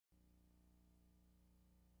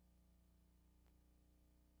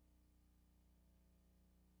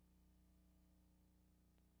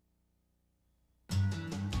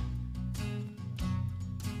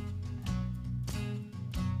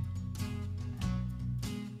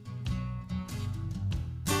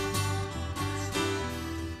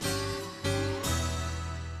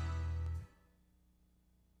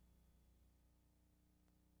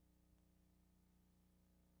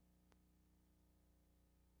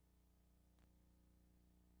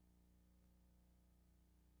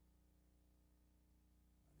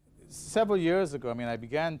several years ago, I mean, I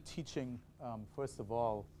began teaching, first of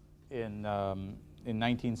all, in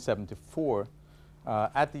 1974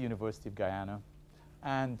 at the University of Guyana.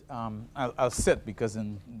 And I'll sit because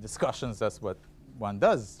in discussions, that's what one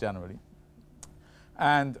does generally.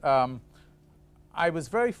 And I was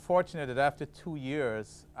very fortunate that after 2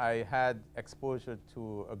 years, I had exposure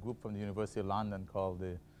to a group from the University of London called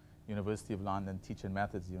the University of London Teaching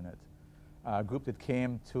Methods Unit, a group that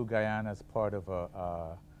came to Guyana as part of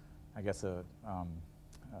I guess a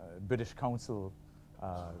British Council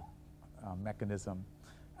mechanism.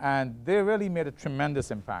 And they really made a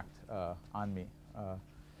tremendous impact on me.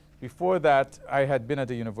 Before that, I had been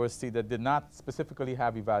at a university that did not specifically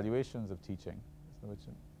have evaluations of teaching, which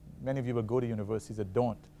many of you will go to universities that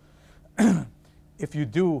don't. If you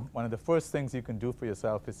do, one of the first things you can do for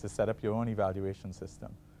yourself is to set up your own evaluation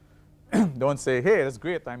system. Don't say, hey, that's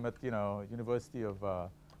great, I'm at University of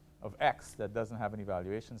X that doesn't have an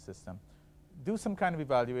evaluation system. Do some kind of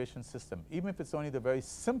evaluation system, even if it's only the very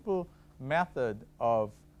simple method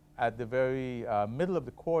of, at the very middle of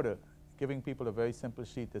the quarter, giving people a very simple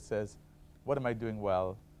sheet that says, what am I doing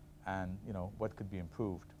well, and what could be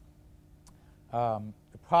improved.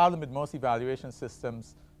 The problem with most evaluation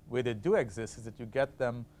systems where they do exist is that you get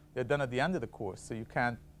them, they're done at the end of the course, so you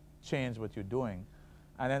can't change what you're doing.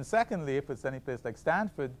 And then secondly, if it's any place like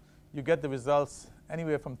Stanford, you get the results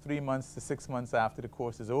anywhere from 3 months to 6 months after the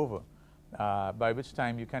course is over, by which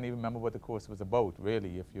time you can't even remember what the course was about,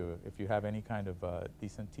 really, if you have any kind of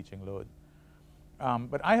decent teaching load.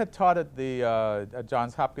 But I had taught at at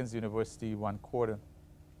Johns Hopkins University one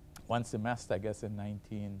semester, I guess, in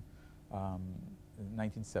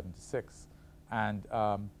 1976. And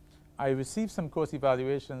I received some course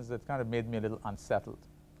evaluations that kind of made me a little unsettled.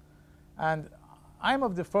 And I'm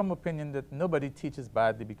of the firm opinion that nobody teaches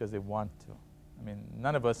badly because they want to. I mean,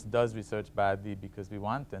 none of us does research badly because we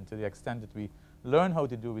want to. And to the extent that we learn how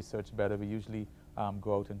to do research better, we usually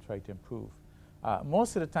go out and try to improve.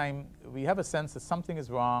 Most of the time, we have a sense that something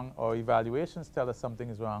is wrong, or evaluations tell us something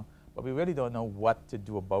is wrong, but we really don't know what to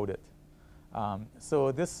do about it.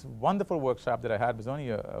 So this wonderful workshop that I had was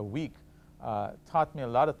only a week, taught me a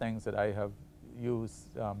lot of things that I have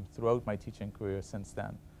used throughout my teaching career since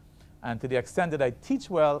then. And to the extent that I teach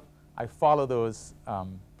well, I follow those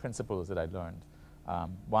principles that I learned.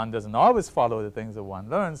 One doesn't always follow the things that one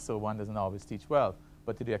learns, so one doesn't always teach well.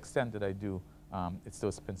 But to the extent that I do, it's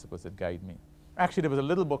those principles that guide me. Actually, there was a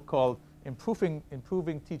little book called Improving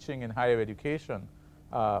Teaching in Higher Education,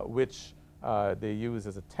 which they use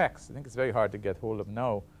as a text. I think it's very hard to get hold of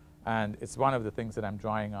now, and it's one of the things that I'm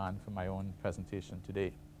drawing on for my own presentation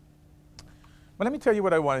today. But let me tell you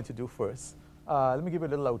what I wanted to do first. Let me give you a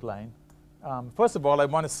little outline. First of all, I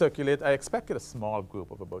want to circulate. I expected a small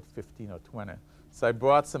group of about 15 or 20. So I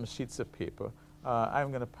brought some sheets of paper.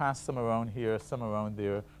 I'm going to pass some around here, some around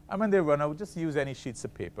there. And when they run out, just use any sheets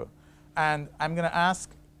of paper. And I'm going to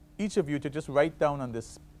ask each of you to just write down on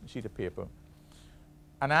this sheet of paper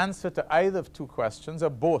an answer to either of two questions, or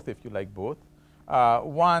both if you like both.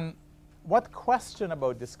 One, what question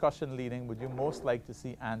about discussion leading would you most like to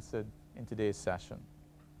see answered in today's session?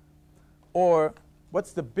 Or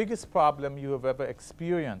what's the biggest problem you have ever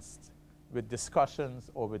experienced with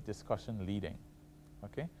discussions or with discussion leading?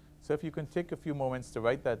 Okay? So if you can take a few moments to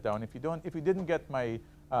write that down. If you didn't get my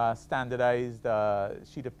standardized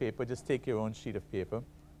sheet of paper, just take your own sheet of paper.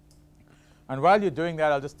 And while you're doing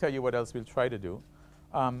that, I'll just tell you what else we'll try to do.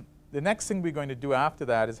 The next thing we're going to do after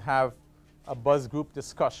that is have a buzz group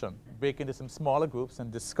discussion, break into some smaller groups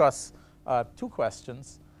and discuss two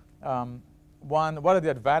questions. One, what are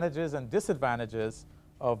the advantages and disadvantages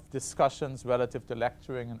of discussions relative to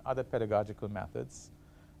lecturing and other pedagogical methods?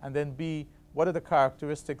 And then B, what are the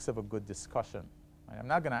characteristics of a good discussion? I'm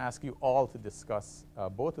not going to ask you all to discuss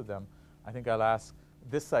both of them. I think I'll ask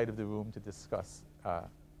this side of the room to discuss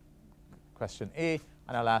question A,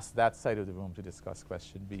 and I'll ask that side of the room to discuss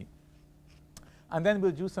question B. And then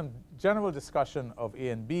we'll do some general discussion of A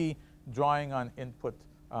and B, drawing on input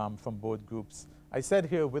from both groups. I said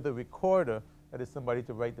here with a recorder, that is somebody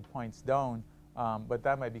to write the points down, but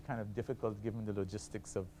that might be kind of difficult given the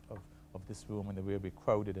logistics of this room and the way we're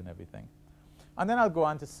crowded and everything. And then I'll go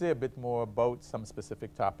on to say a bit more about some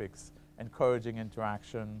specific topics, encouraging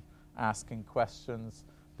interaction, asking questions,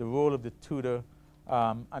 the role of the tutor,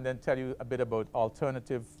 and then tell you a bit about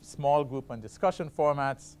alternative small group and discussion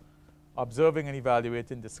formats, observing and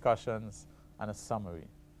evaluating discussions, and a summary,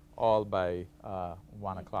 all by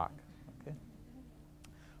 1 o'clock. Okay?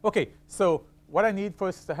 Okay, so what I need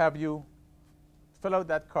first is to have you fill out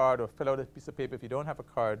that card or fill out a piece of paper if you don't have a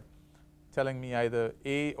card telling me either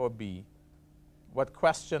A or B. what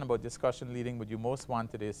question about discussion leading would you most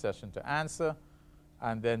want today's session to answer?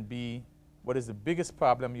 And then B, what is the biggest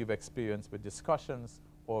problem you've experienced with discussions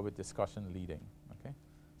or with discussion leading? Okay?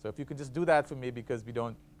 So if you could just do that for me, because we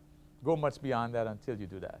don't go much beyond that until you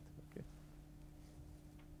do that. Okay?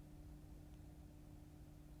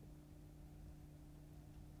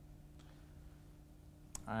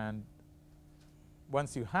 And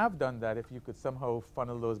once you have done that, if you could somehow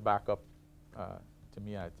funnel those back up to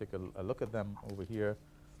me, I take a look at them over here.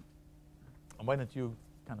 And why don't you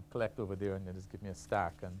kind of collect over there and then just give me a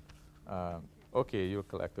stack? And okay, you'll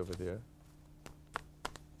collect over there.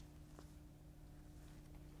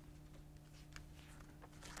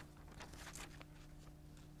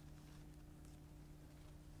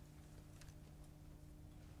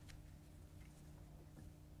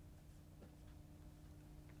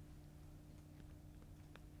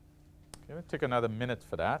 Okay, we'll take another minute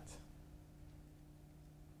for that.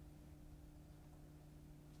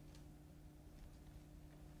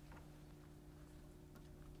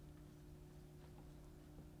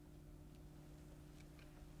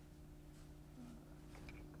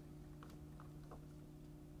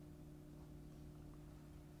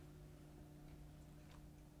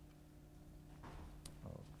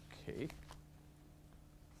 Okay.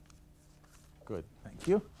 Good, thank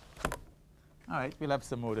you. All right, we'll have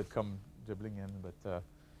some more that come dribbling in, but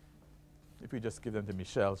if you just give them to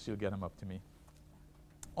Michelle, she'll get them up to me.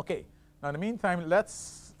 Okay, now in the meantime,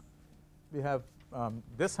 we have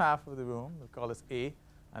this half of the room, we'll call this A,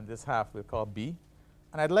 and this half we'll call B.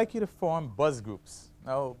 And I'd like you to form buzz groups.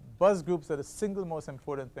 Now, buzz groups are the single most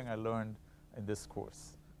important thing I learned in this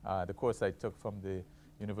course, the course I took from the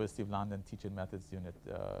University of London Teaching Methods Unit,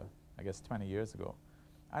 I guess 20 years ago.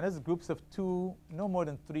 And it's groups of two, no more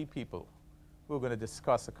than 3 people who are going to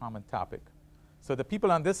discuss a common topic. So the people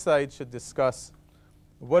on this side should discuss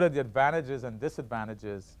what are the advantages and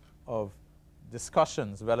disadvantages of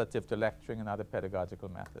discussions relative to lecturing and other pedagogical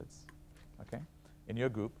methods, okay, in your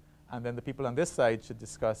group. And then the people on this side should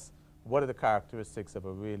discuss what are the characteristics of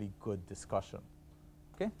a really good discussion,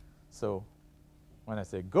 okay? So when I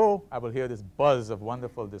say go, I will hear this buzz of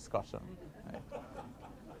wonderful discussion. Right?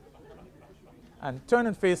 And turn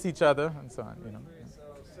and face each other and so on, you know.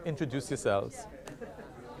 Introduce yourselves.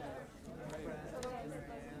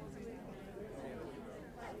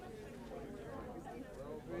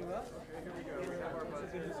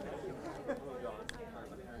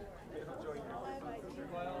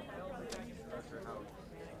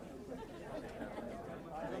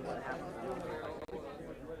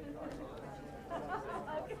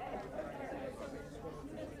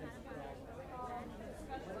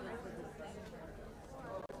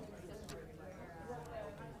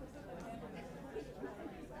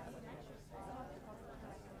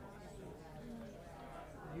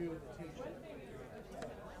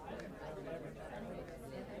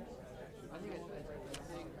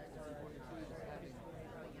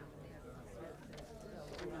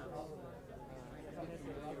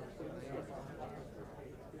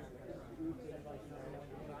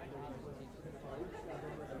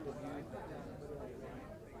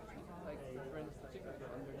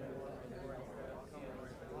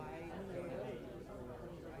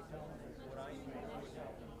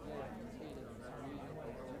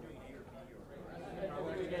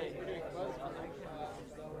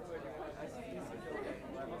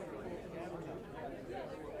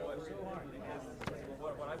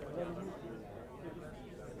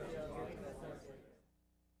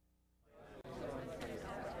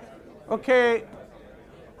 Okay.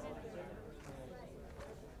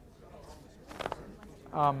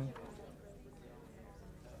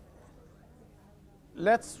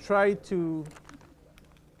 Let's try to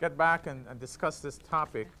get back and discuss this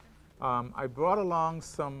topic. I brought along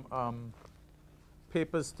some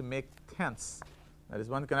papers to make tents. That is,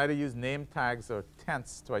 one can either use name tags or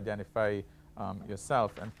tents to identify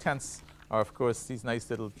yourself. And tents are, of course, these nice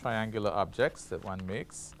little triangular objects that one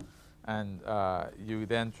makes. And you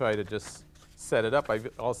then try to just set it up. I've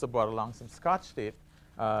also brought along some Scotch tape.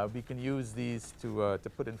 We can use these to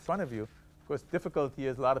put in front of you. Of course, difficulty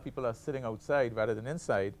is a lot of people are sitting outside rather than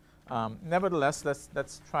inside. Nevertheless,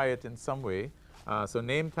 let's try it in some way. So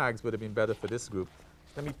name tags would have been better for this group.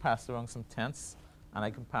 Let me pass around some tents, and I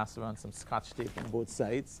can pass around some Scotch tape on both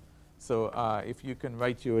sides. So if you can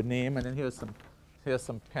write your name, and then here's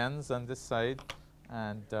some pens on this side,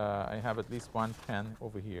 and I have at least one pen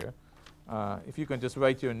over here. If you can just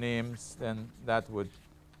write your names, then that would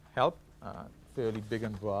help, fairly big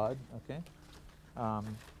and broad, okay?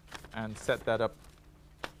 And set that up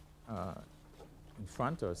in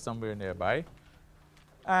front or somewhere nearby.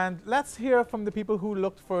 And let's hear from the people who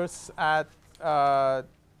looked first at the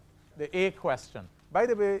A question. By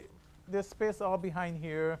the way, there's space all behind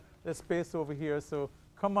here. There's space over here. So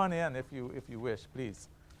come on in if you wish, please.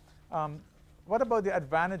 What about the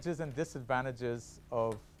advantages and disadvantages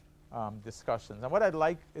of discussions? And what I'd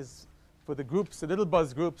like is for the groups, the little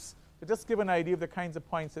buzz groups, to just give an idea of the kinds of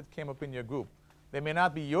points that came up in your group. They may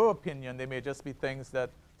not be your opinion. They may just be things that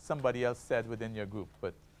somebody else said within your group.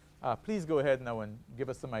 But please go ahead now and give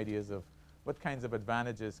us some ideas of what kinds of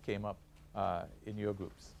advantages came up in your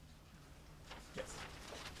groups. Yes.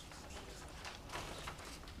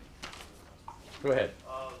 Go ahead.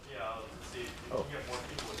 Yeah, let's see. If you get more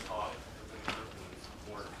people to talk within the group, it's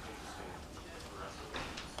more interesting for the rest of the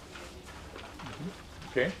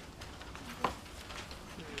Okay.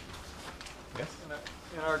 Yes?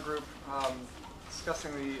 In our group,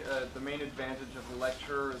 discussing the main advantage of the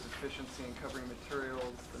lecture is efficiency in covering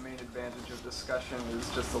materials. The main advantage of discussion is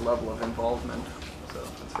just the level of involvement. So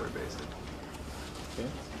that's very basic. Okay.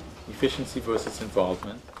 Efficiency versus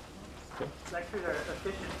involvement. Okay. Lectures are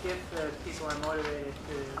efficient if the people are motivated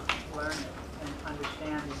to learn it and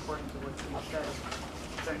understand the importance of what's being said.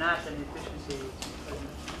 If they're not, then efficiency doesn't.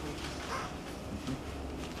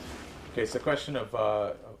 Okay, it's a question of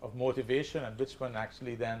motivation and which one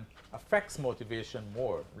actually then affects motivation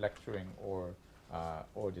more, lecturing or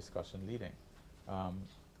discussion leading.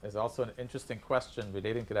 There's also an interesting question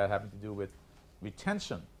relating to that having to do with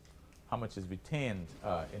retention. How much is retained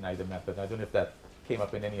in either method? I don't know if that came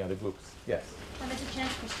up in any other groups. Yes? Well, there's a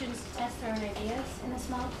chance for students to test their own ideas in a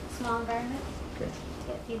small environment. Okay.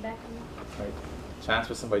 Get feedback from them. Right. Chance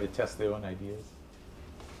for somebody to test their own ideas.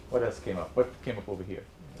 What else came up? What came up over here?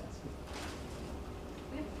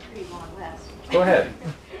 We have a pretty long list. Go ahead.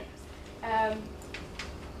 The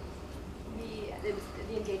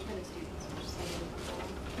engagement of students, which is something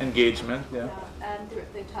important. Engagement, yeah.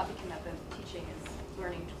 The topic came up of teaching is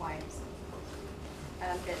learning twice.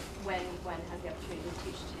 That when one has the opportunity to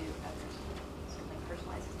teach to others, certainly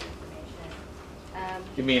personalizes the information.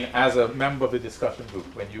 You mean as a member of the discussion group,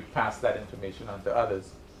 when you pass that information on to others,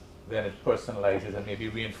 then it personalizes and maybe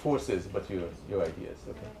reinforces but your ideas.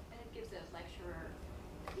 Okay. And it gives the lecturer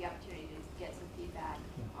the opportunity to get some feedback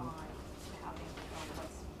on how they perform,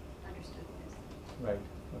 what's understood in this. Right.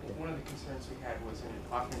 Okay. One of the concerns we had was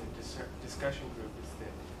often in the discussion group is that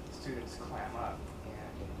students clam up. And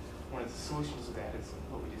one of the solutions to that is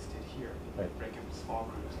what we just did here. Right. Break into small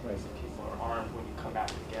groups Right. so people are armed when you come back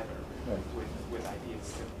together Right. with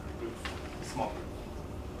ideas to group, small group.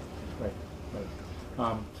 Right.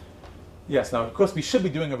 Right. Yes, now of course we should be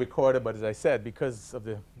doing a recorder, but as I said, because of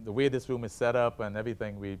the way this room is set up and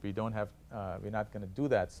everything, we don't have, we're not going to do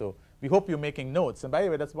that. So we hope you're making notes. And by the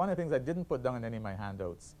way, that's one of the things I didn't put down in any of my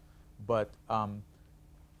handouts. But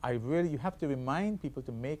you have to remind people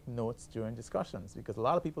to make notes during discussions, because a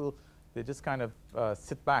lot of people, they just kind of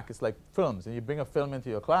sit back. It's like films, and you bring a film into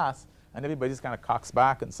your class, and everybody just kind of cocks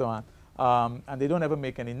back and so on, and they don't ever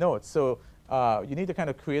make any notes. So you need to kind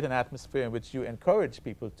of create an atmosphere in which you encourage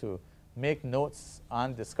people to make notes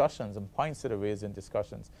on discussions and points that are raised in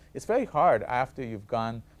discussions. It's very hard after you've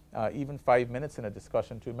gone even 5 minutes in a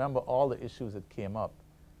discussion to remember all the issues that came up,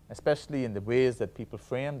 especially in the ways that people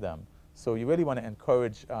frame them. So you really want to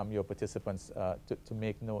encourage your participants to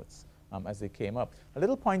make notes as they came up. A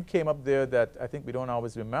little point came up there that I think we don't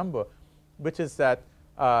always remember, which is that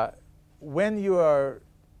when you are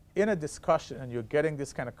in a discussion and you're getting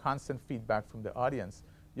this kind of constant feedback from the audience,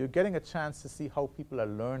 you're getting a chance to see how people are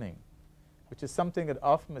learning, which is something that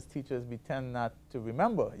often as teachers we tend not to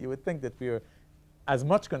remember. You would think that we're as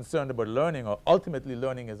much concerned about learning, or ultimately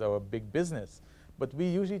learning is our big business. But we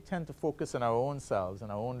usually tend to focus on our own selves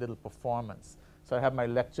and our own little performance. So I have my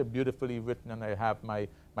lecture beautifully written, and I have my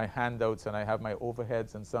handouts, and I have my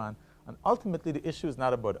overheads and so on. And ultimately the issue is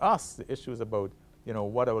not about us. The issue is about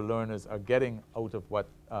what our learners are getting out of what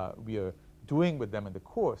we are doing with them in the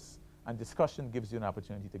course. And discussion gives you an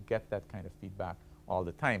opportunity to get that kind of feedback all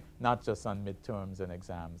the time, not just on midterms and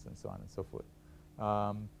exams and so on and so forth.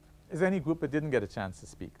 Is there any group that didn't get a chance to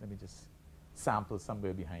speak? Let me just sample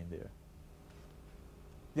somewhere behind there.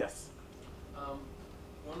 Yes?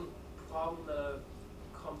 One problem that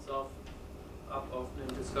comes up often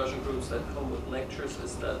in discussion groups that come with lectures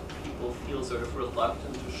is that people feel sort of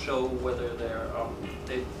reluctant to show whether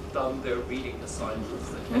they've done their reading assignments.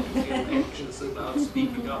 They tend to feel anxious about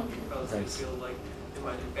speaking up because they feel like they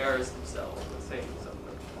might embarrass themselves with saying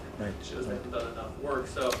something. Right. Shows they haven't done enough work.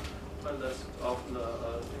 So and that's often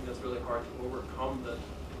a thing that's really hard to overcome, that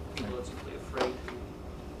people are simply afraid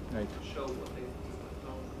to show what they've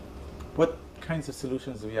done. What kinds of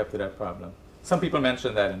solutions do we have to that problem? Some people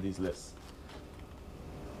mention that in these lists.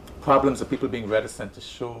 problems of people being reticent to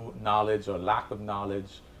show knowledge or lack of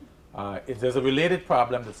knowledge. If there's a related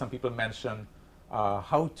problem that some people mention,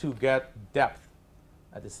 how to get depth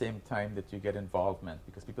at the same time that you get involvement,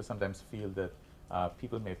 because people sometimes feel that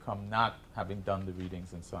people may come not having done the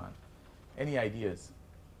readings and so on. Any ideas?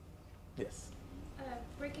 Yes.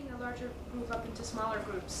 Breaking a larger group up into smaller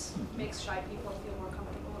groups makes shy people feel more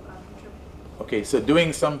comfortable about contributing. Okay, so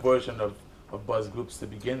doing some version of buzz groups to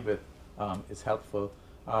begin with is helpful,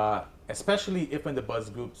 especially if in the buzz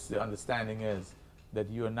groups the understanding is that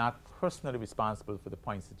you are not personally responsible for the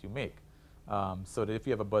points that you make. So that if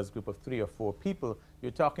you have a buzz group of 3 or 4 people,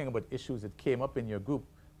 you're talking about issues that came up in your group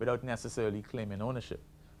without necessarily claiming ownership.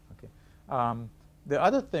 Okay. The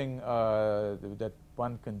other thing that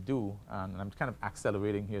one can do, and I'm kind of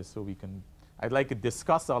accelerating here so we can, I'd like to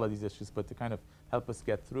discuss all of these issues, but to kind of help us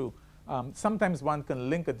get through, sometimes one can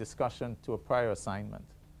link a discussion to a prior assignment,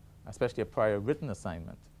 especially a prior written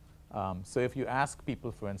assignment. So if you ask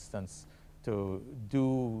people, for instance, to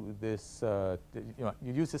do this,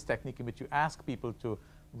 you use this technique in which you ask people to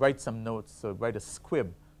write some notes, or write a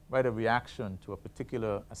squib, write a reaction to a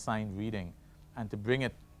particular assigned reading, and to bring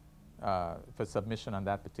it for submission on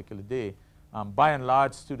that particular day. By and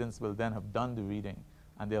large, students will then have done the reading,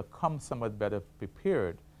 and they'll come somewhat better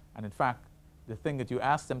prepared. And in fact, the thing that you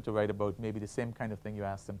ask them to write about may be the same kind of thing you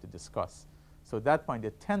ask them to discuss. So at that point, they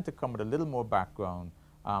tend to come with a little more background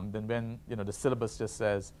than when the syllabus just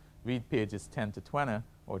says, read pages 10 to 20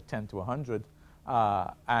 or 10 to 100,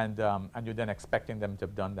 and you're then expecting them to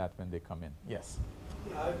have done that when they come in. Yes?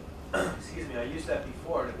 Yeah, excuse me, I used that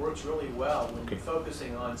before, and it works really well when you're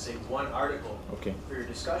focusing on, say, one article for your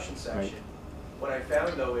discussion section. Right. What I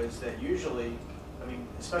found, though, is that usually, I mean,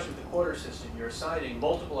 especially with the quarter system, you're assigning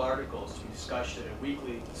multiple articles to be discussed in a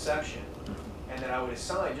weekly section, and then I would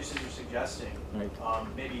assign, just as you're suggesting,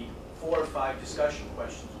 maybe 4 or 5 discussion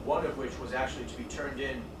questions, one of which was actually to be turned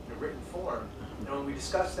in a written form. And when we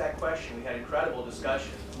discussed that question, we had incredible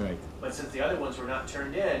discussion. Right. But since the other ones were not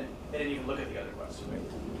turned in, they didn't even look at the other questions. Right.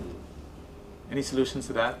 Any solutions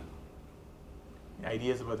to that? Any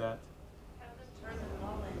ideas about that? Have them turn them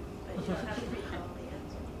all in, but you don't have to read all the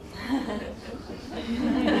answers.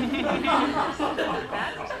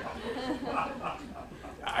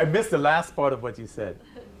 I missed the last part of what you said.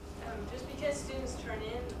 Just because students turn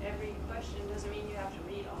in every question doesn't mean you have to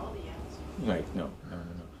read all the answers. Right, no.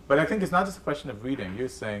 But I think it's not just a question of reading. You're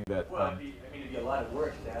saying that... Well, it'd be a lot of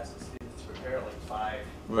work to ask the students to prepare like 5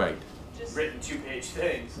 written 2-page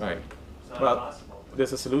things. Right. It's not Well, possible.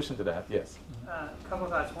 there's a solution to that, yes. A couple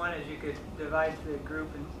thoughts. One is you could divide the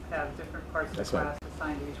group and have different parts of the class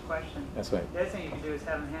assigned to each question. That's right. The other thing you can do is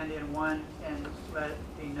have them hand in one and let it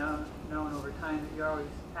be known over time that you're always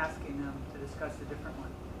asking them to discuss a different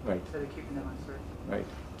one. Right. Instead of keeping them uncertain. Right.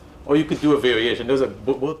 Or you could do a variation. Those are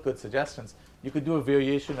both good suggestions. You could do a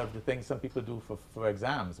variation of the things some people do for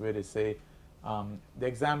exams, where they say the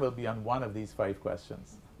exam will be on one of these 5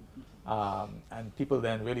 questions. And people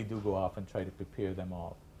then really do go off and try to prepare them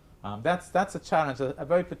all. That's a challenge, a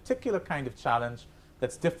very particular kind of challenge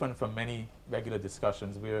that's different from many regular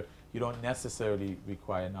discussions where you don't necessarily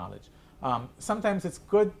require knowledge. Sometimes it's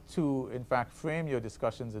good to, in fact, frame your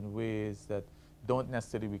discussions in ways that don't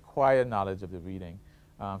necessarily require knowledge of the reading.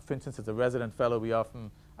 For instance, as a resident fellow, we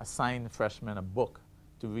often assign freshmen a book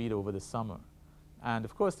to read over the summer. And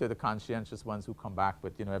of course, they're the conscientious ones who come back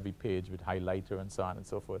with every page with highlighter and so on and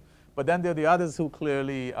so forth. But then there are the others who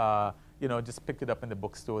clearly just picked it up in the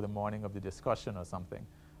bookstore the morning of the discussion or something.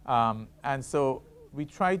 And so we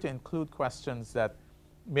try to include questions that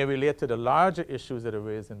may relate to the larger issues that are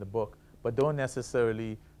raised in the book, but don't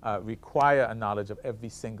necessarily require a knowledge of every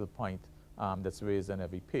single point that's raised on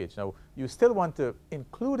every page. Now, you still want to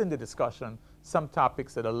include in the discussion some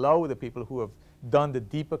topics that allow the people who have done the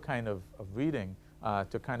deeper kind of reading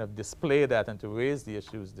to kind of display that and to raise the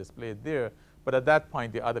issues displayed there. But at that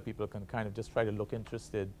point, the other people can kind of just try to look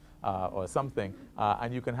interested or something,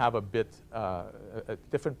 and you can have a bit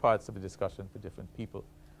different parts of the discussion for different people.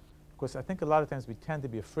 Of course, I think a lot of times we tend to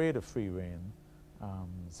be afraid of free reign.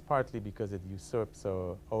 It's partly because it usurps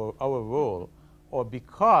our role, or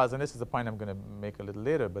because, and this is the point I'm going to make a little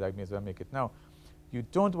later, but I may as well make it now, you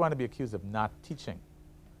don't want to be accused of not teaching.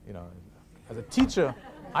 As a teacher,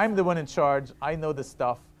 I'm the one in charge. I know the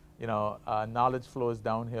stuff. Knowledge flows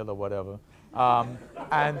downhill or whatever.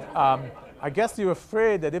 I guess you're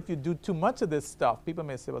afraid that if you do too much of this stuff, people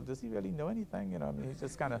may say, well, does he really know anything? He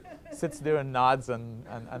just kind of sits there and nods and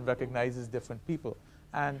recognizes different people.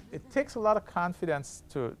 And it takes a lot of confidence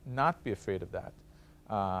to not be afraid of that.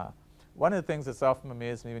 One of the things that's often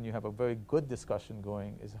amazed me when you have a very good discussion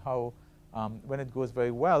going is how, when it goes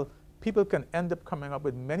very well, people can end up coming up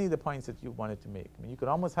with many of the points that you wanted to make. I mean, you could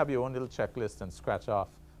almost have your own little checklist and scratch off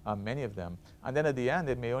many of them. And then at the end,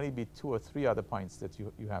 it may only be 2 or 3 other points that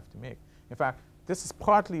you have to make. In fact, this is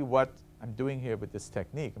partly what I'm doing here with this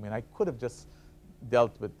technique. I mean, I could have just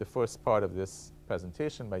dealt with the first part of this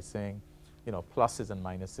presentation by saying, you know, pluses and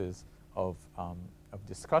minuses of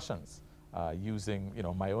discussions using, you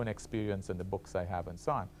know, my own experience and the books I have and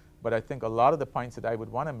so on. But I think a lot of the points that I would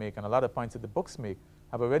want to make and a lot of points that the books make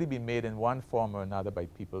have already been made in one form or another by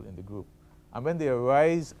people in the group. And when they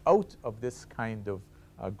arise out of this kind of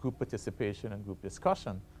group participation and group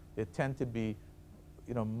discussion, they tend to be,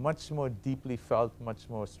 you know, much more deeply felt, much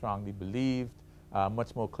more strongly believed,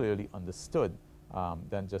 much more clearly understood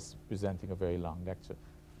than just presenting a very long lecture.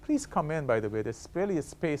 Please come in, by the way. There's really a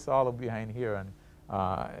space all over behind here, and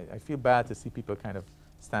I feel bad to see people kind of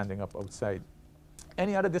standing up outside.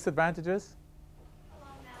 Any other disadvantages?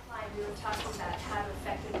 Along that line, we were talking about how to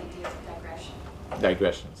effectively deal with digression.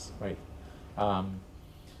 Digressions, right.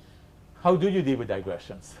 How do you deal with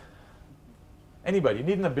digressions? Anybody? You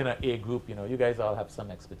needn't have been an A group, you know. You guys all have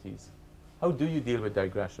some expertise. How do you deal with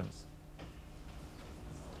digressions?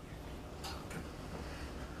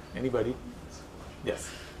 Anybody? Yes.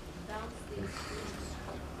 Bounce the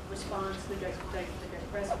response, the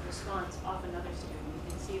digressive response off another student.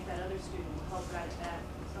 You can see if that other student will help guide it back.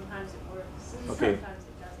 Sometimes it works, Okay. sometimes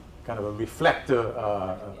it doesn't. Kind of a reflector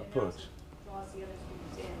approach. Draws the other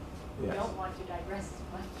students in. Yes. You don't want to digress as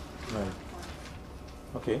much. Right.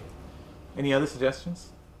 Okay. Any other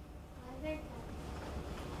suggestions? I think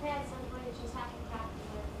that at some point you just have to craft the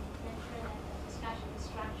word and make sure that the discussion is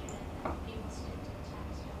structured and that people stick to the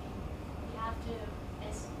text. I mean,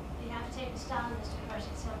 you have to take a Stalinist approach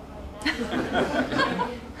at some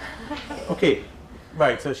point. Okay.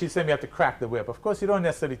 Right, so she's saying we have to crack the whip. Of course, you don't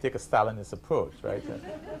necessarily take a Stalinist approach, right?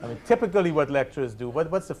 I mean, typically what lecturers do,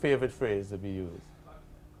 what's the favorite phrase that we use?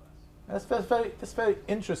 That's very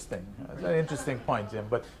interesting. That's a very interesting point, Jim.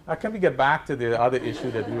 But can we get back to the other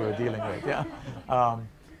issue that we were dealing with? Yeah.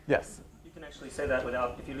 Yes. You can actually say that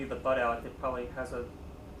without, if you leave the but out, it probably has a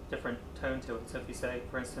different tone to it. So if you say,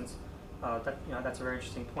 for instance, that's a very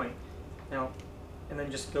interesting point. Now, and then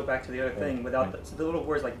just go back to the other thing without so the little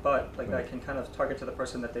words like but, like that can kind of target to the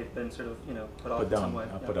person that they've been sort of, put off in some way.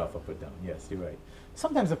 Put off or put down. Yes, you're right.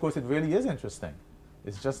 Sometimes, of course, it really is interesting.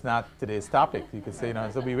 It's just not today's topic. You could say,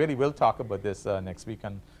 so we really will talk about this next week,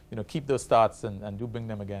 and keep those thoughts and do bring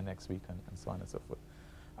them again next week, and so on and so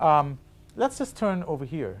forth. Let's just turn over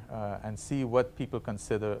here and see what people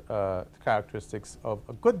consider the characteristics of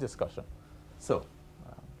a good discussion. So,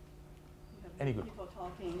 any good? People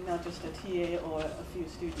talking, not just a TA or a few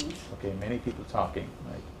students. Okay, many people talking.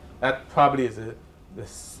 Right. That probably is the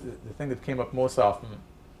thing that came up most often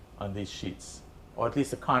on these sheets, or at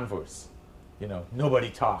least the converse.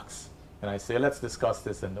 Nobody talks. And I say, let's discuss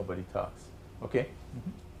this, and nobody talks. Okay?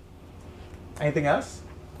 Mm-hmm. Anything else?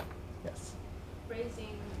 Yes.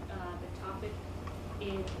 Phrasing the topic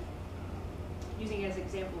in using as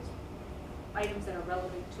examples items that are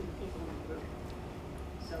relevant to the people in the group.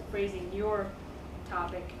 So phrasing your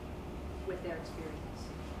topic with their experience.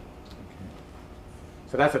 Okay.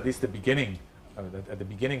 So that's at least the beginning, at the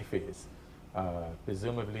beginning phase.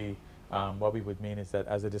 Presumably, what we would mean is that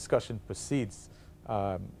as the discussion proceeds,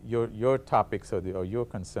 your topics or your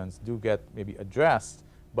concerns do get maybe addressed,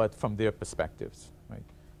 but from their perspectives, right?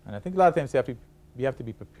 And I think a lot of times we have to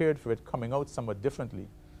be prepared for it coming out somewhat differently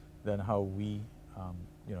than how we,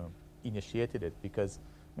 initiated it, because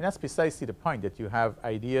that's precisely the point, that you have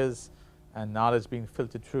ideas and knowledge being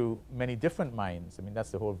filtered through many different minds. That's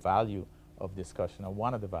the whole value of discussion, or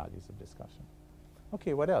one of the values of discussion.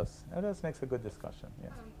 Okay, what else? What else makes a good discussion? Yeah.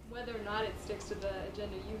 Whether or not it sticks to the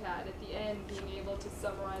agenda you had at the end, being able to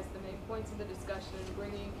summarize the main points of the discussion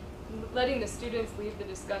and letting the students leave the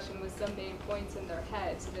discussion with some main points in their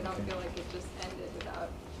head, so they don't feel like it just ended without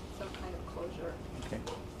some kind of closure. Okay.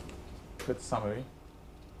 Good summary.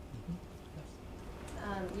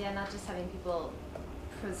 Yeah, not just having people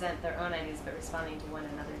present their own ideas, but responding to one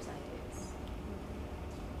another's ideas.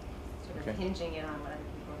 Sort of hinging in on what other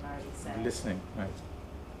people have already said. Listening, right.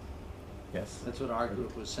 Yes. That's what our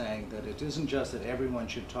group was saying, that it isn't just that everyone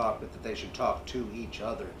should talk, but that they should talk to each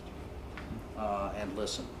other and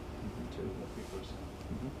listen to what people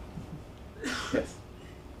are saying.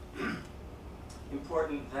 Yes.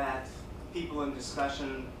 Important that people in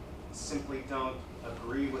discussion simply don't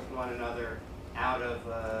agree with one another out of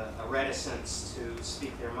a reticence to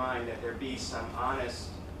speak their mind, that there be some honest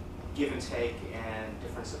give and take and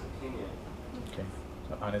difference of opinion. Okay,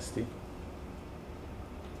 so honesty.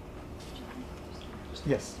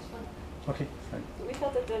 Yes. Okay, sorry. We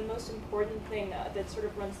felt that the most important thing that sort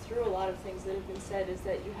of runs through a lot of things that have been said is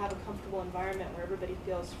that you have a comfortable environment where everybody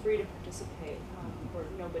feels free to participate, where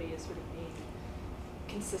nobody is sort of being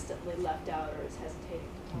consistently left out or is hesitating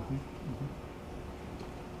to talk.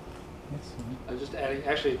 Yes. I was just adding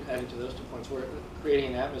to those 2 points. We're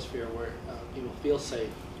creating an atmosphere where people feel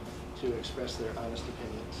safe to express their honest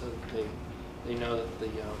opinion, so that they know that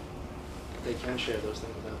they can share those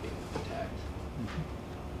things without being attacked.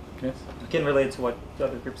 Yes. Again, related to what the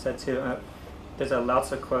other group said too, there's a Lao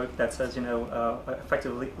Tzu quote that says,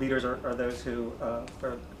 effective leaders are those who,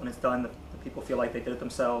 when it's done, the people feel like they did it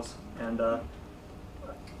themselves, and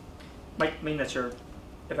might mean that your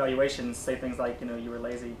evaluations say things like, you were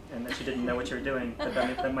lazy and that you didn't know what you were doing,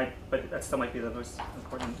 but that still might be the most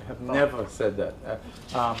important. I have never said that.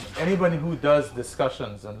 Anybody who does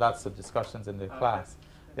discussions, and lots of discussions in their class,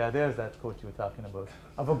 there's that quote you were talking about,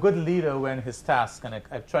 of a good leader when his task, and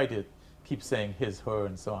I've tried to keep saying his, her,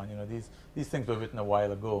 and so on. These things were written a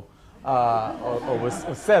while ago, or was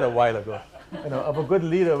said a while ago. Of a good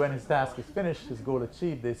leader when his task is finished, his goal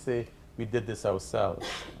achieved, they say, we did this ourselves.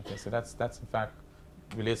 Okay, so that's in fact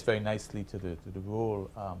relates very nicely to the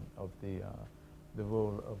role of the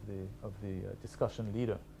discussion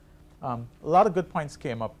leader. A lot of good points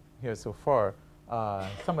came up here so far.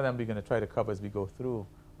 Some of them we're going to try to cover as we go through.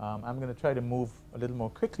 I'm going to try to move a little more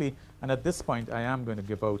quickly, and at this point I am going to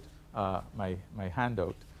give out my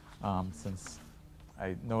handout, since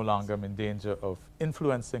I no longer am in danger of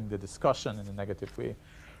influencing the discussion in a negative way.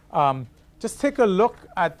 Just take a look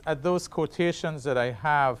at those quotations that I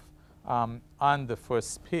have on the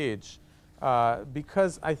first page,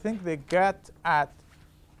 because I think they get at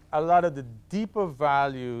a lot of the deeper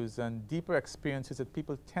values and deeper experiences that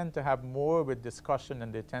people tend to have more with discussion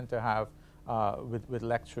than they tend to have with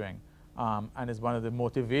lecturing, and is one of the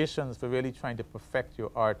motivations for really trying to perfect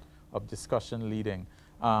your art of discussion leading.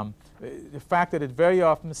 The fact that it very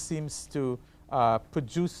often seems to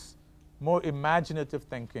produce more imaginative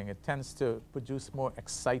thinking. It tends to produce more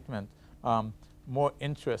excitement, more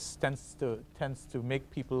interest, tends to make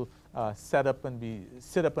people sit up and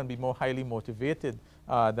be more highly motivated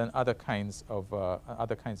than other kinds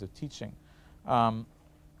of teaching.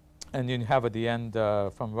 And you have at the end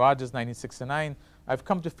from Rogers, 1969, I've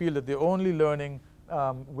come to feel that the only learning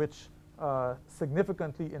which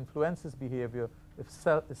significantly influences behavior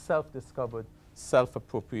is self-discovered,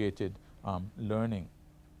 self-appropriated learning.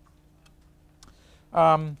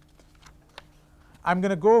 I'm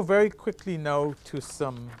going to go very quickly now to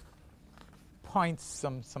some points,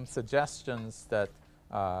 some suggestions that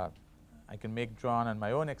I can make drawn on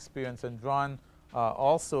my own experience and drawn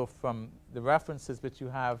also from the references which you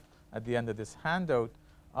have at the end of this handout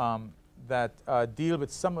that deal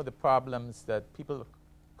with some of the problems that people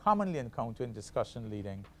commonly encounter in discussion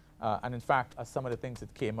leading, and in fact are some of the things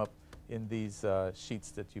that came up in these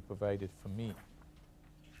sheets that you provided for me.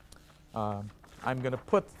 I'm going to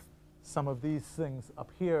put some of these things up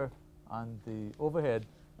here on the overhead,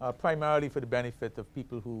 primarily for the benefit of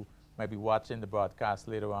people who might be watching the broadcast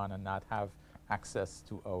later on and not have access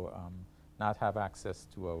to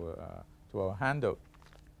our handout.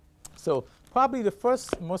 So probably the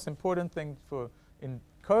first most important thing for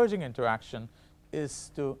encouraging interaction is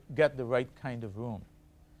to get the right kind of room.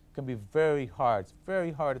 It can be very hard. It's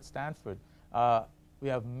very hard at Stanford. We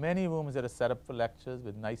have many rooms that are set up for lectures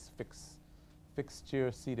with nice fixed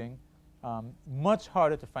chair seating. Much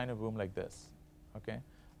harder to find a room like this, okay?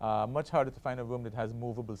 Much harder to find a room that has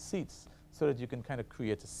movable seats so that you can kind of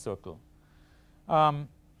create a circle.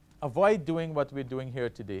 Avoid doing what we're doing here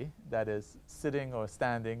today, that is sitting or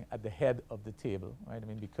standing at the head of the table, right? I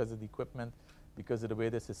mean, because of the equipment, because of the way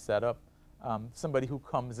this is set up, somebody who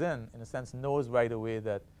comes in a sense, knows right away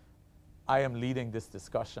that I am leading this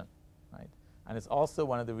discussion, right? And it's also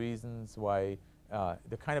one of the reasons why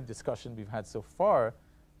the kind of discussion we've had so far,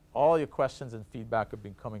 all your questions and feedback have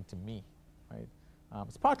been coming to me, right?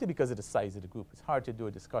 It's partly because of the size of the group. It's hard to do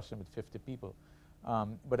a discussion with 50 people.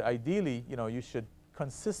 But ideally, you should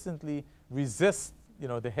consistently resist,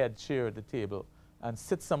 the head chair at the table and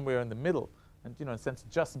sit somewhere in the middle and, in a sense,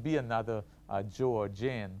 just be another Joe or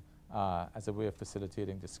Jane as a way of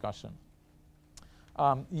facilitating discussion.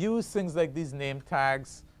 Use things like these name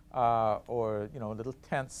tags or, little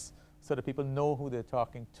tents so that people know who they're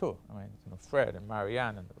talking to. I mean, Fred and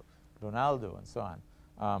Marianne and Ronaldo and so on,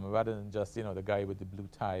 rather than just, the guy with the blue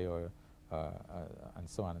tie or and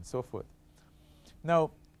so on and so forth. Now,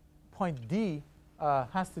 point D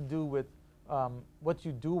has to do with what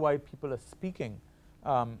you do while people are speaking.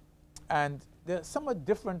 And there are somewhat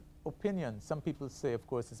different opinions. Some people say, of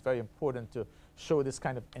course, it's very important to show this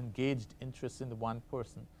kind of engaged interest in the one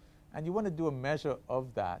person. And you want to do a measure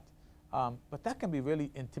of that. But that can be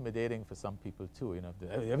really intimidating for some people too. You know,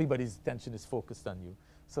 everybody's attention is focused on you.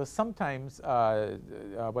 So sometimes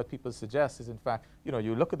what people suggest is, in fact, you know,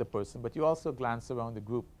 you look at the person, but you also glance around the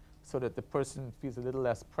group so that the person feels a little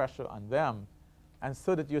less pressure on them, and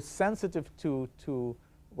so that you're sensitive to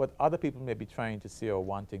what other people may be trying to say or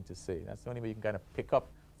wanting to say. That's the only way you can kind of pick up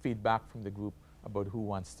feedback from the group about who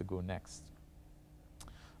wants to go next.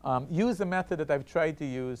 Use the method that I've tried to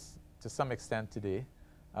use to some extent today,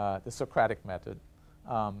 the Socratic method.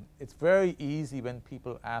 It's very easy when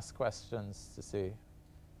people ask questions to say,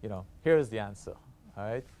 you know, here's the answer, all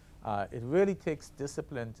right? It really takes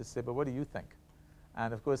discipline to say, but what do you think?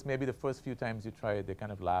 And of course, maybe the first few times you try it, they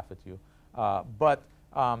kind of laugh at you. But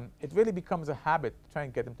it really becomes a habit to try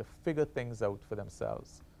and get them to figure things out for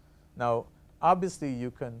themselves. Now, obviously,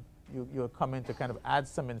 you're coming to kind of add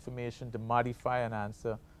some information to modify an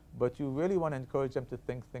answer, but you really want to encourage them to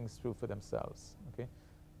think things through for themselves, okay?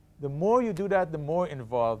 The more you do that, the more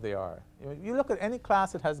involved they are. You look at any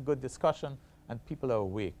class that has good discussion and people are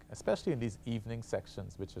awake, especially in these evening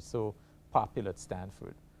sections, which are so popular at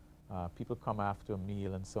Stanford. People come after a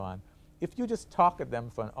meal and so on. If you just talk at them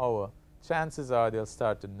for an hour, chances are they'll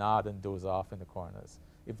start to nod and doze off in the corners.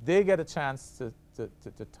 If they get a chance to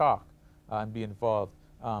talk and be involved,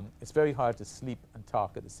 it's very hard to sleep and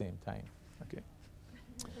talk at the same time. Okay.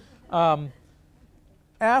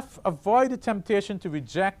 F, avoid the temptation to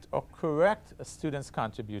reject or correct a student's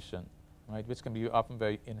contribution, right, which can be often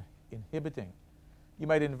very inhibiting. You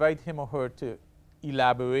might invite him or her to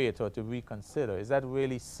elaborate or to reconsider. Is that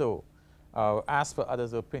really so? Ask for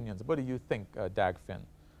others' opinions. What do you think, Dagfinn?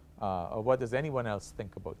 Or what does anyone else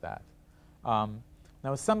think about that?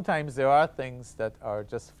 Now, sometimes there are things that are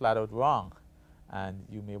just flat out wrong, and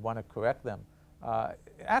you may want to correct them.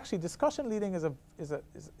 Actually, discussion leading is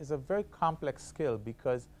a very complex skill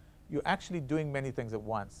because you're actually doing many things at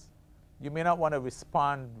once. You may not want to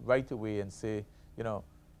respond right away and say, you know,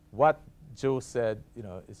 what Joe said, you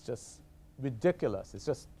know, is just ridiculous. It's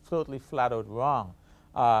just totally flat out wrong.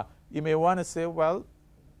 You may want to say, well,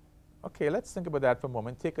 okay, let's think about that for a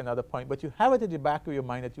moment, take another point, but you have it at the back of your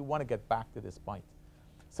mind that you want to get back to this point.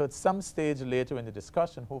 So at some stage later in the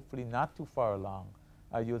discussion, hopefully not too far along,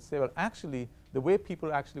 you'll say, well, actually, the way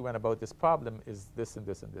people actually went about this problem is this and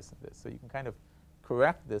this and this and this. So you can kind of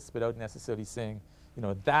correct this without necessarily saying, you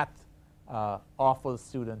know, that awful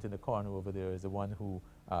student in the corner over there is the one who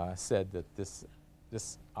said that this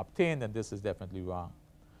obtained and this is definitely wrong.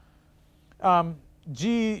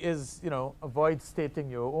 G is, you know, avoid stating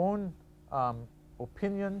your own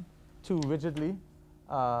opinion too rigidly,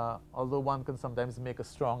 although one can sometimes make a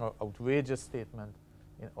strong or outrageous statement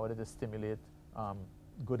in order to stimulate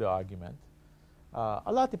good argument.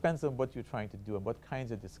 A lot depends on what you're trying to do and what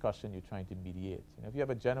kinds of discussion you're trying to mediate. You know, if you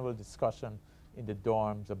have a general discussion in the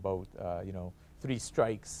dorms about, you know, 3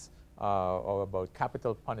 strikes or about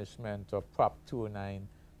capital punishment or Prop 209,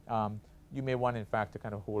 you may want, in fact, to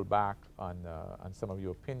kind of hold back on some of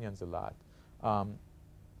your opinions a lot.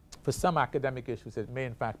 For some academic issues, it may,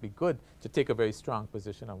 in fact, be good to take a very strong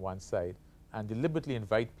position on one side and deliberately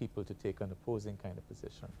invite people to take an opposing kind of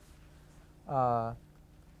position.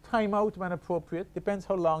 Time out when appropriate. Depends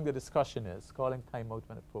how long the discussion is. Calling time out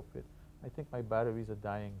when appropriate. I think my batteries are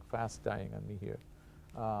dying, fast dying on me here.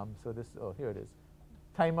 So this, oh, here it is.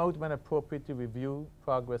 Time out when appropriate to review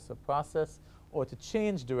progress or process or to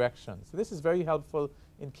change direction. So this is very helpful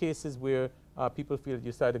in cases where people feel that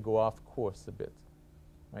you start to go off course a bit,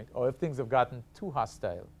 right? Or if things have gotten too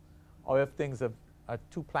hostile, or if things are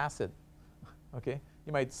too placid, okay?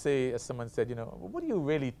 You might say, as someone said, you know, what do you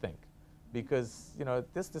really think? Because, you know,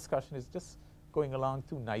 this discussion is just going along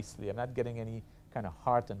too nicely. I'm not getting any kind of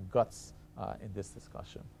heart and guts in this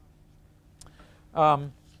discussion.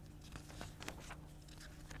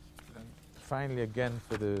 Finally, again,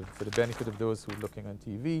 for the benefit of those who are looking on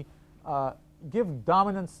TV, give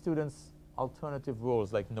dominant students alternative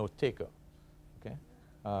roles like note-taker. Okay,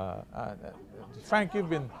 Frank, you've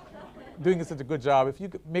been doing such a good job. If you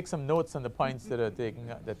could make some notes on the points that are taking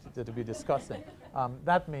that we're discussing,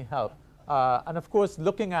 that may help. And of course,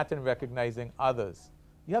 looking at and recognizing others.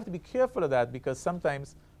 You have to be careful of that because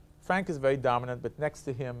sometimes Frank is very dominant, but next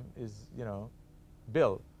to him is, you know,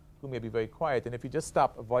 Bill, who may be very quiet. And if you just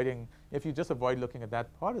avoid looking at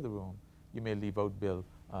that part of the room, you may leave out Bill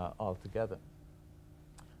altogether.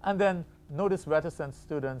 And then notice reticent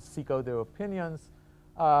students, seek out their opinions.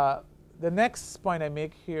 The next point I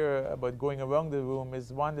make here about going around the room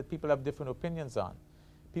is one that people have different opinions on.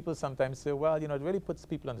 People sometimes say, well, you know, it really puts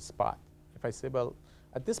people on the spot. If I say, well,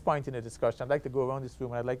 at this point in the discussion, I'd like to go around this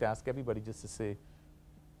room and I'd like to ask everybody just to say,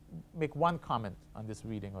 make one comment on this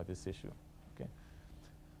reading or this issue. Okay.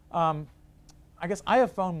 I guess I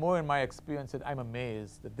have found more in my experience that I'm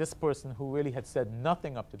amazed that this person who really had said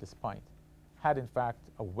nothing up to this point had in fact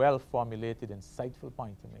a well-formulated, insightful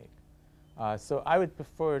point to make. So I would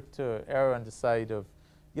prefer to err on the side of,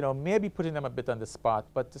 you know, maybe putting them a bit on the spot,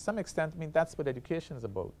 but to some extent, I mean, that's what education is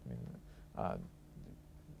about. I mean,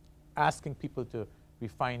 asking people to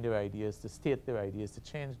refine their ideas, to state their ideas, to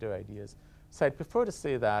change their ideas. So I'd prefer to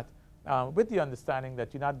say that with the understanding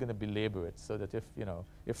that you're not going to belabor it, so that if, you know,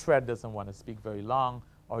 if Fred doesn't want to speak very long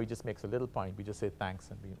or he just makes a little point, we just say thanks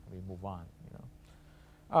and we move on, you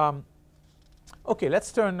know. Okay,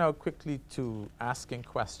 let's turn now quickly to asking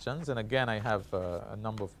questions. And again, I have a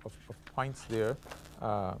number of points there.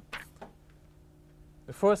 The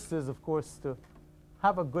first is, of course, to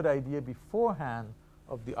have a good idea beforehand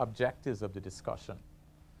of the objectives of the discussion.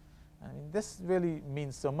 I mean, this really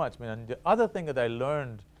means so much. I mean, and the other thing that I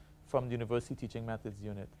learned from the University Teaching Methods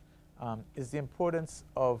unit is the importance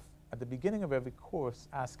of, at the beginning of every course,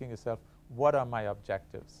 asking yourself, what are my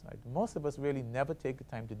objectives? Right? Most of us really never take the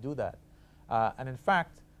time to do that. And in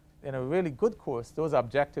fact, in a really good course, those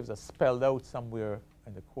objectives are spelled out somewhere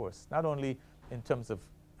in the course, not only in terms of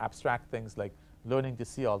abstract things like learning to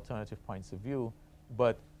see alternative points of view,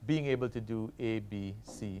 but being able to do A, B,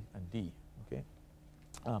 C, and D. Okay?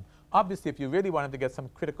 Obviously, if you really wanted to get some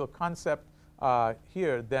critical concept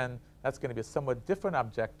here, then that's going to be a somewhat different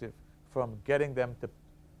objective from getting them to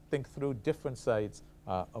think through different sides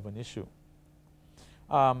of an issue.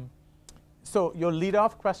 So your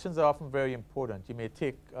lead-off questions are often very important. You may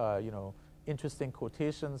take you know, interesting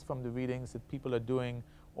quotations from the readings that people are doing,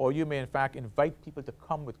 or you may in fact invite people to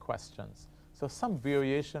come with questions. So some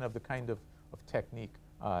variation of the kind of technique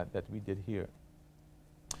that we did here.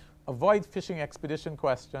 Avoid fishing expedition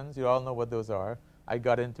questions. You all know what those are. I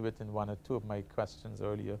got into it in one or two of my questions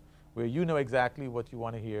earlier, where you know exactly what you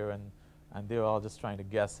want to hear, and they're all just trying to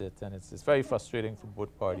guess it, and it's very frustrating for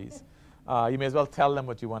both parties. You may as well tell them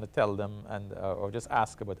what you want to tell them, and or just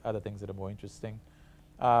ask about other things that are more interesting.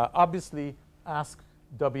 Obviously, ask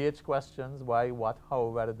WH questions, why, what, how,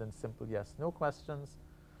 rather than simple yes/no questions.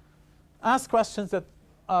 Ask questions that,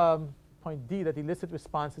 point D, that elicit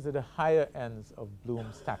responses at the higher ends of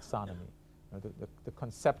Bloom's taxonomy. You know, the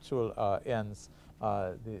conceptual ends,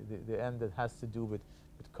 the end that has to do with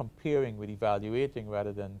comparing, with evaluating,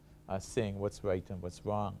 rather than saying what's right and what's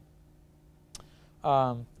wrong.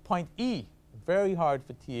 Point E, very hard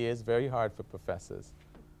for TAs, very hard for professors.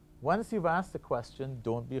 Once you've asked a question,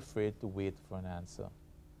 don't be afraid to wait for an answer.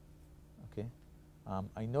 Okay?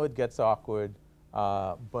 I know it gets awkward,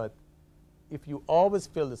 but if you always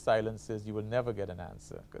fill the silences, you will never get an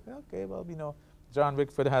answer. Okay, well, you know, John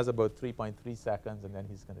Wickford has about 3.3 seconds, and then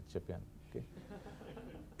he's going to chip in. Okay?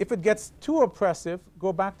 If it gets too oppressive,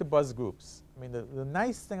 go back to buzz groups. I mean, the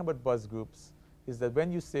nice thing about buzz groups is that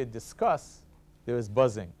when you say discuss, there is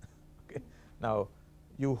buzzing. Okay? Now,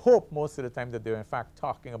 you hope most of the time that they're in fact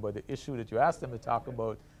talking about the issue that you asked them to talk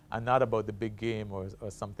about and not about the big game or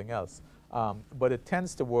something else. But it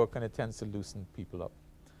tends to work, and it tends to loosen people up.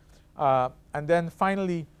 And then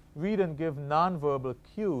finally, read and give nonverbal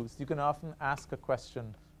cues. You can often ask a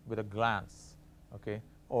question with a glance. Okay?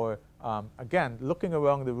 Or again, looking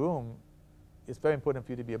around the room, it's very important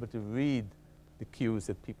for you to be able to read the cues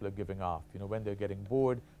that people are giving off. You know, when they're getting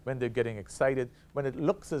bored, when they're getting excited, when it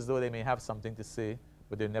looks as though they may have something to say,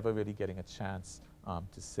 but they're never really getting a chance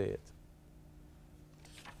to say it.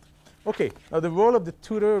 Okay, now the role of the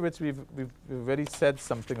tutor, which we've already said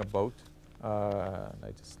something about. And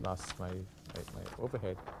I just lost my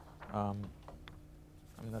overhead. I'm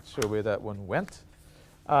not sure where that one went.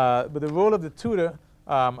 But the role of the tutor,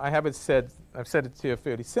 I've said it here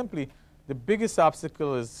fairly simply. The biggest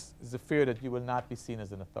obstacle is the fear that you will not be seen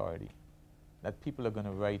as an authority, that people are going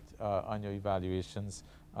to write on your evaluations.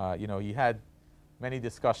 You know, he had many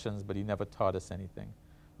discussions, but he never taught us anything.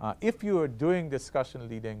 If you are doing discussion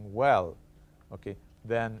leading well, okay,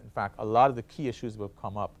 then in fact a lot of the key issues will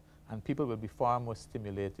come up, and people will be far more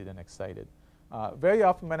stimulated and excited. Very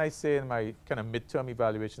often when I say in my kind of midterm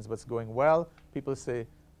evaluations what's going well, people say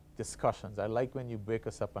discussions. I like when you break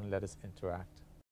us up and let us interact.